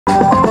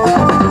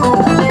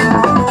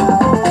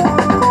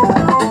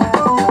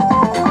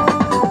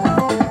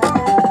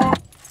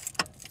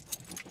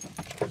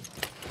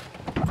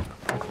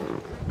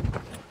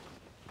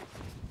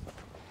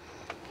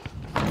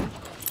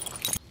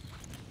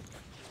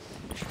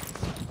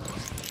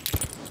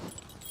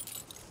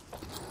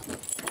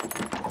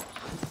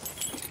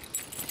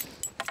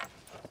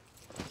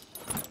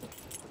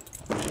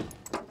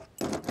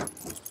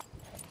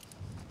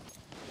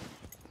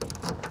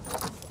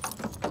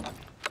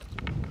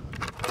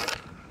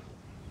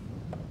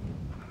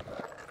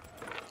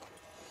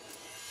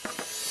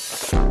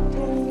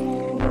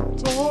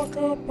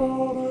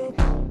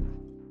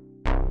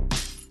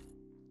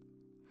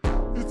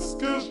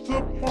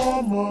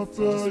just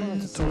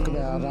wanted to talk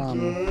about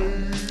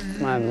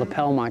my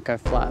lapel might go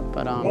flat,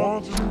 but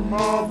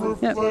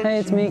yep. Hey,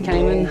 it's me,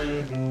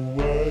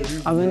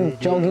 KAYMIN. I've been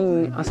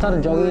jogging. I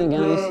started jogging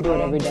again. I used to do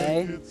it every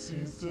day.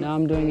 Now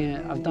I'm doing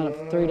it. I've done it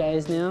for 3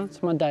 days now.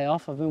 It's my day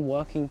off. I've been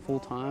working full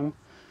time,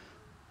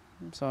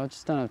 so I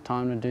just don't have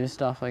time to do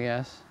stuff, I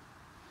guess.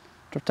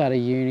 Dropped out of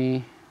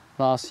uni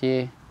last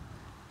year.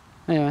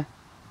 Anyway,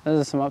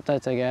 those are some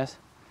updates, I guess.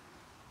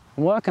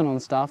 I'm working on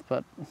stuff,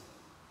 but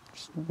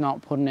just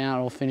not putting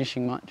out or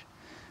finishing much.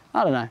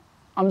 I don't know.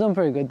 I'm doing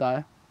pretty good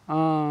though.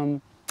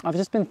 I've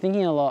just been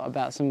thinking a lot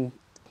about some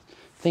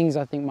things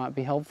I think might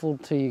be helpful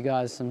to you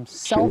guys, some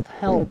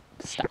self-help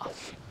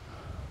stuff.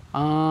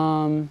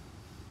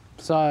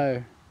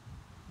 So,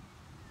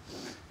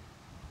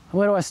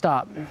 where do I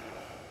start?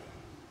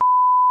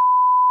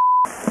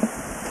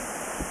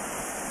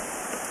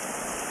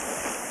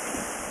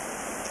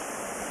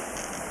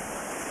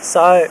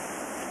 So,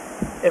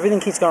 everything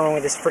keeps going wrong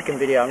with this freaking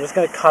video. I'm just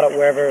going to cut it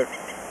wherever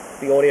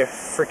the audio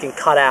freaking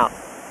cut out.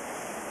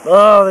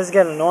 Oh, this is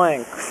getting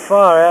annoying.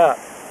 Far out.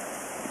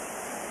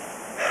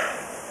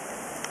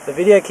 The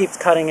video keeps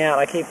cutting out.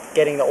 I keep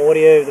getting the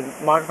audio, the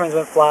microphones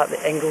went flat, the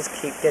angles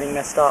keep getting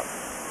messed up.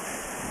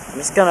 I'm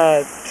just going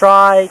to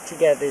try to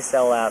get this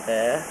all out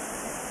there.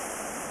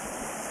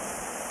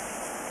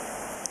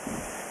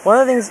 One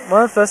of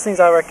the first things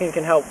I reckon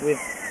can help with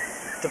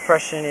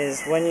depression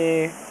is when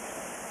you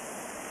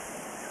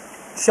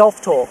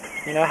self-talk,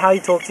 you know, how you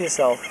talk to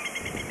yourself,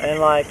 and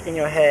like in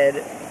your head,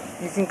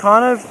 you can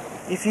kind of,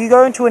 if you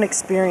go into an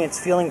experience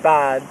feeling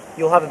bad,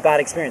 you'll have a bad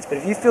experience, but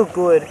if you feel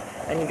good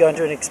and you go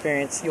into an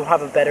experience, you'll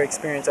have a better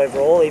experience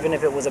overall, even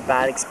if it was a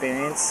bad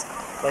experience,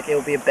 like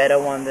it'll be a better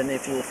one than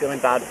if you were feeling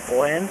bad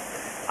beforehand.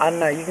 I don't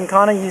know, you can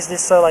kind of use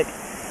this, so like,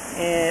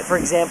 for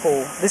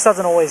example, this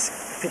doesn't always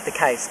fit the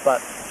case,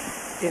 but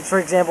for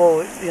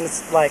example,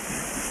 it's like,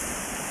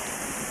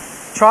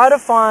 try to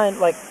find,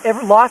 like,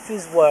 life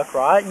is work,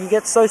 right? You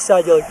get so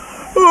sad, you're like,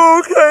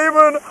 oh,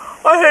 KAYMIN,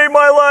 I hate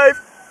my life.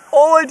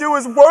 All I do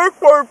is work,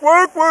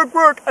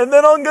 and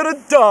then I'm gonna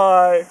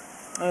die.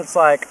 And it's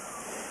like,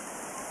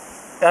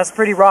 that's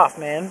pretty rough,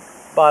 man.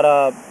 But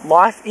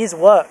life is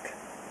work.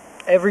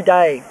 Every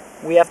day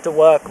we have to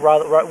work,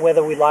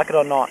 whether we like it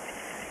or not.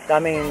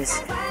 That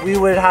means we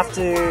would have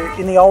to,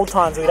 in the old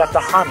times, we'd have to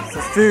hunt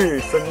for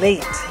food, for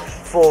meat,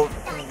 for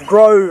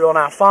grow on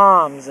our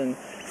farms, and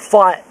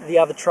fight the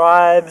other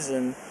tribes,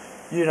 and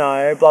you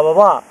know, blah blah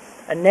blah.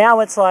 And now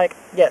it's like,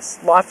 yes,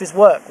 life is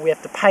work. We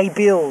have to pay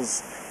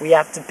bills, we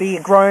have to be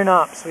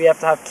grown-ups, we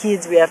have to have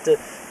kids, we have to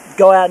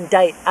go out and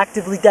date,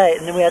 actively date,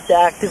 and then we have to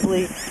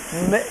actively,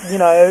 you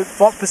know,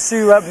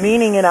 pursue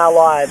meaning in our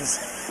lives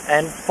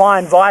and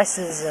find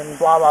vices and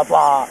blah blah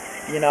blah,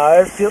 you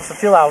know,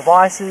 fulfill our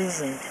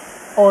vices and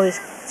all this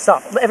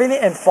stuff, everything,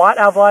 and fight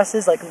our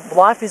vices. Like,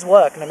 life is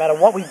work. No matter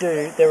what we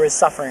do, there is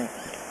suffering.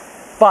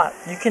 But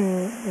you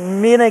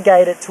can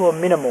mitigate it to a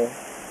minimal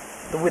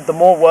with the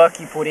more work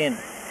you put in.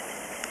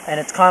 And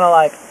it's kind of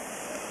like,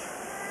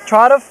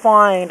 try to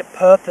find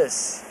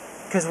purpose.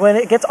 Because when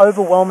it gets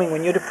overwhelming,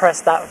 when you're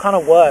depressed, that kind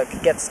of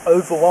work gets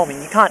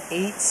overwhelming. You can't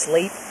eat,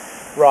 sleep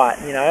right,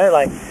 you know?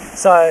 Like,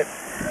 so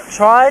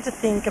try to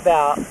find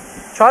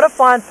purpose. Try to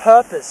find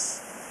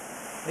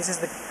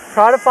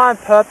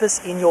purpose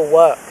in your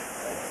work.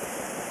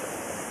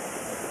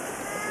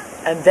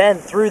 And then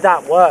through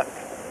that work,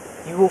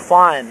 you will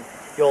find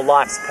your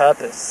life's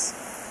purpose.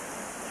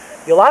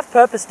 Your life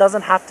purpose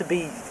doesn't have to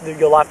be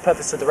your life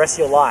purpose for the rest of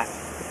your life.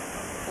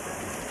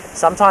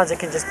 Sometimes it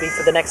can just be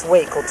for the next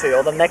week or two,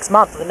 or the next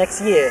month, or the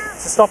next year,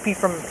 to stop you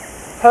from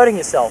hurting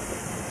yourself.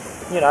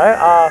 You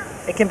know,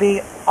 it can be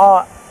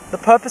the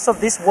purpose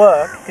of this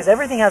work, because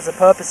everything has a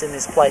purpose in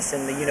this place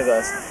in the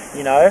universe.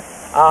 You know,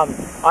 I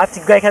have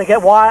to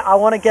get why I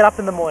want to get up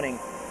in the morning.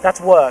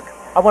 That's work.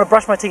 I want to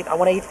brush my teeth. I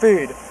want to eat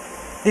food.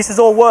 This is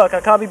all work. I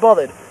can't be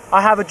bothered. I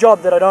have a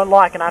job that I don't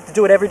like and I have to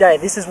do it every day.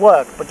 This is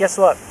work. But guess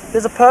what?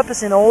 There's a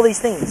purpose in all these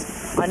things.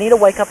 I need to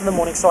wake up in the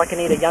morning so I can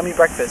eat a yummy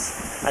breakfast.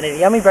 I need a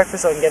yummy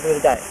breakfast so I can get through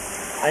the day.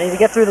 I need to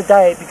get through the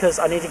day because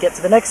I need to get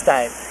to the next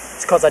day.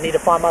 It's because I need to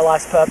find my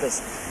life's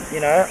purpose. You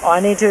know,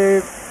 I need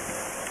to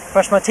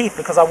brush my teeth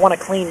because I want a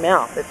clean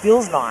mouth. It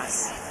feels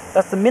nice.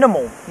 That's the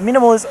minimal.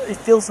 Minimal is, it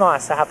feels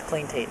nice to have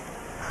clean teeth.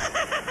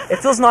 It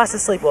feels nice to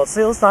sleep well. It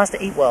feels nice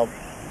to eat well.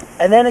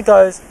 And then it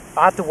goes,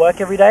 I have to work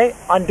every day.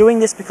 I'm doing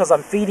this because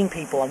I'm feeding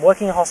people. I'm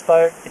working in a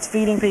hospo. It's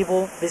feeding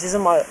people. This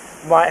isn't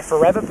my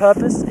forever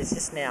purpose. It's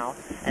just now.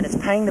 And it's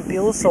paying the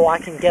bills so I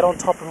can get on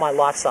top of my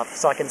life stuff.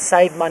 So I can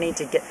save money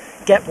to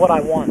get what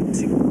I want.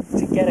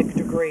 To get a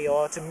degree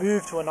or to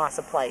move to a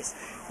nicer place.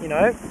 You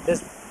know,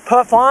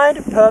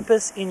 find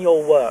purpose in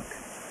your work.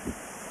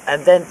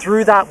 And then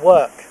through that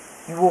work,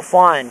 you will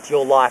find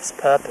your life's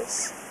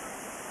purpose.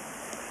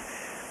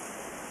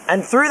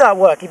 And through that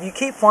work, if you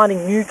keep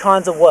finding new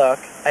kinds of work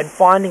and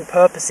finding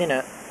purpose in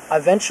it,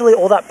 eventually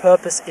all that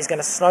purpose is going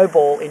to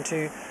snowball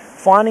into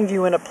finding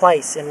you in a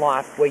place in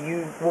life where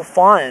you will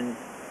find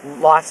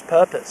life's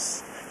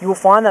purpose. You will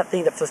find that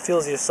thing that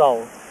fulfills your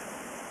soul.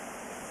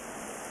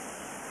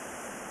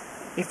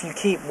 if you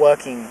keep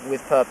working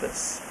with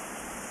purpose.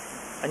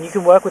 And you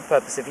can work with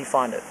purpose if you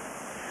find it.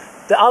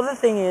 The other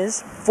thing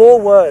is 4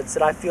 words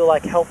that I feel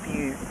like help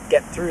you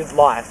get through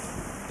life.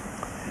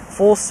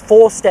 4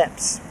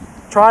 steps.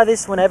 Try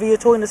this whenever you're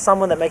talking to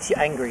someone that makes you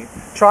angry.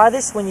 Try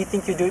this when you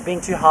think you're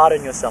being too hard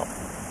on yourself.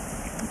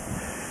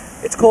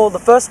 It's called the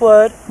first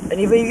word, and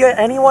if you get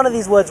any one of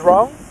these words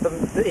wrong,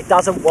 it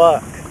doesn't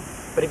work.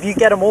 But if you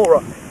get them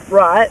all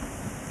right,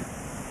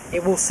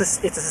 it's a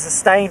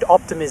sustained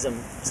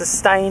optimism,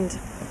 sustained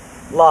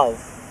love.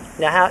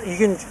 Now, how you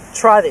can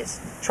try this.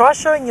 Try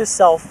showing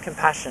yourself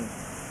compassion.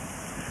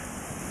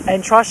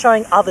 And try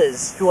showing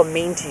others who are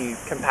mean to you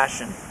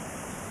compassion.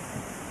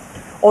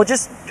 Or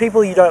just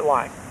people you don't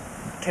like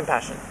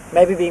compassion.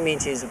 Maybe being mean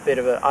to you is a bit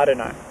of I don't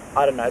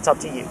know, it's up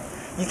to you.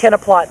 You can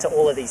apply it to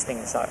all of these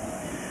things though.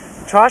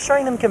 Try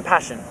showing them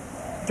compassion.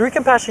 Through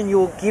compassion you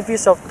will give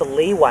yourself the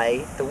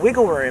leeway, the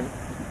wiggle room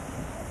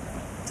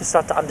to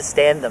start to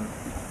understand them.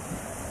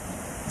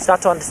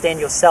 Start to understand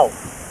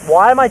yourself.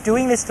 Why am I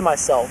doing this to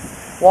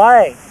myself?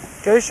 Why?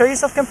 Go show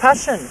yourself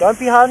compassion. Don't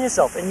be hard on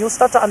yourself. And you'll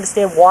start to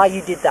understand why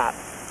you did that.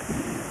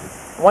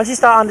 Once you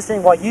start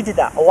understanding why you did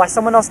that, or why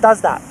someone else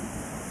does that,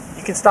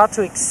 you can start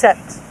to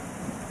accept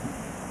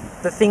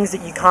the things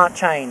that you can't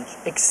change.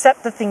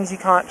 Accept the things you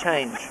can't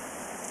change.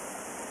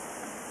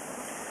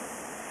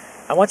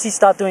 And once you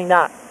start doing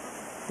that,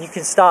 you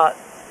can start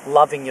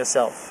loving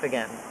yourself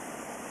again.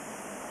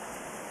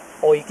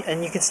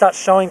 And you can start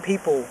showing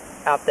people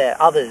out there,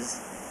 others,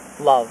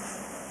 love.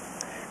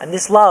 And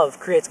this love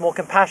creates more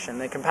compassion.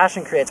 The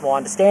compassion creates more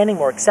understanding,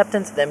 more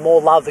acceptance, then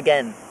more love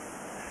again.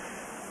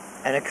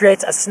 And it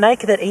creates a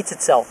snake that eats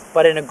itself,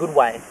 but in a good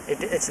way.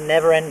 It's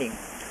never ending.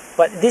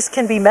 But this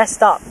can be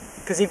messed up,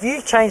 because if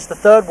you change the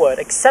third word,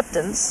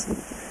 acceptance,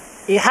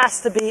 it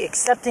has to be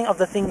accepting of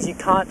the things you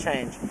can't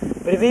change.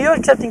 But if you're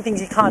accepting things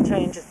you can't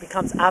change, it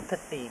becomes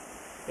apathy.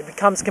 It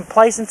becomes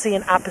complacency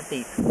and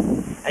apathy.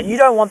 And you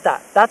don't want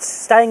that. That's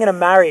staying in a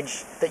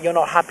marriage that you're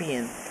not happy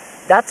in.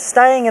 That's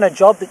staying in a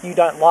job that you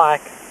don't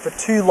like for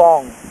too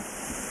long.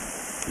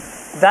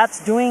 That's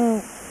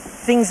doing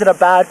things that are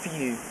bad for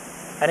you.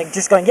 And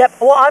just going, yep,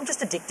 well, I'm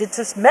just addicted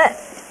to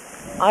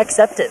meth. I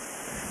accept it.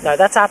 No,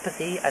 that's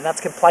apathy and that's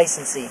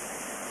complacency.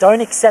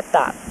 Don't accept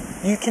that.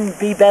 You can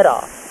be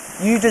better.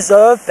 You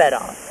deserve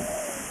better.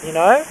 You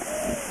know?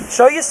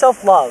 Show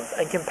yourself love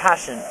and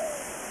compassion.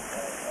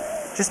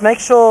 Just make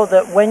sure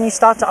that when you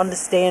start to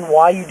understand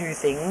why you do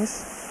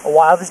things, or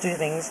why others do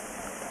things,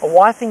 or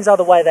why things are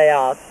the way they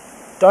are,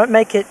 don't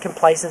make it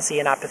complacency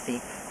and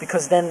apathy,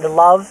 because then the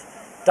love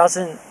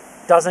doesn't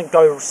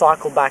go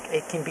cycle back.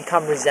 It can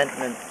become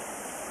resentment.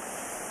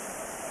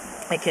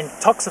 It can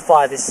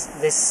toxify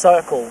this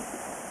circle,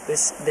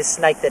 this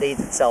snake that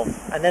eats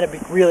itself, and then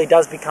it really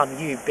does become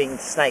you being the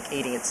snake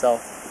eating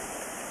itself.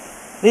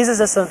 These are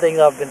just some things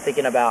I've been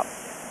thinking about.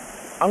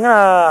 I'm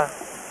gonna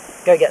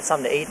go get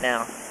something to eat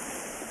now.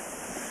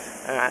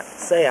 Alright,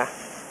 see ya.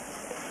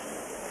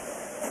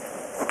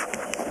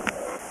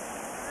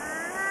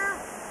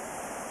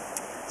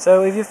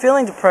 So if you're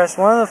feeling depressed,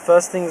 one of the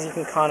first things you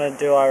can kind of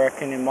do, I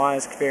reckon, in my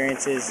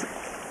experience, is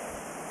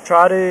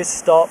try to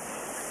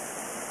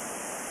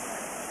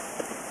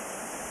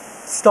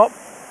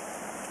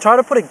try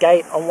to put a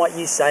gate on what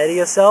you say to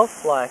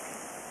yourself. Like,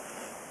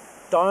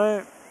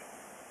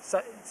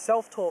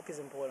 self-talk is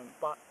important,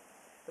 but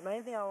the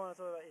main thing I want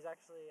to talk about is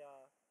actually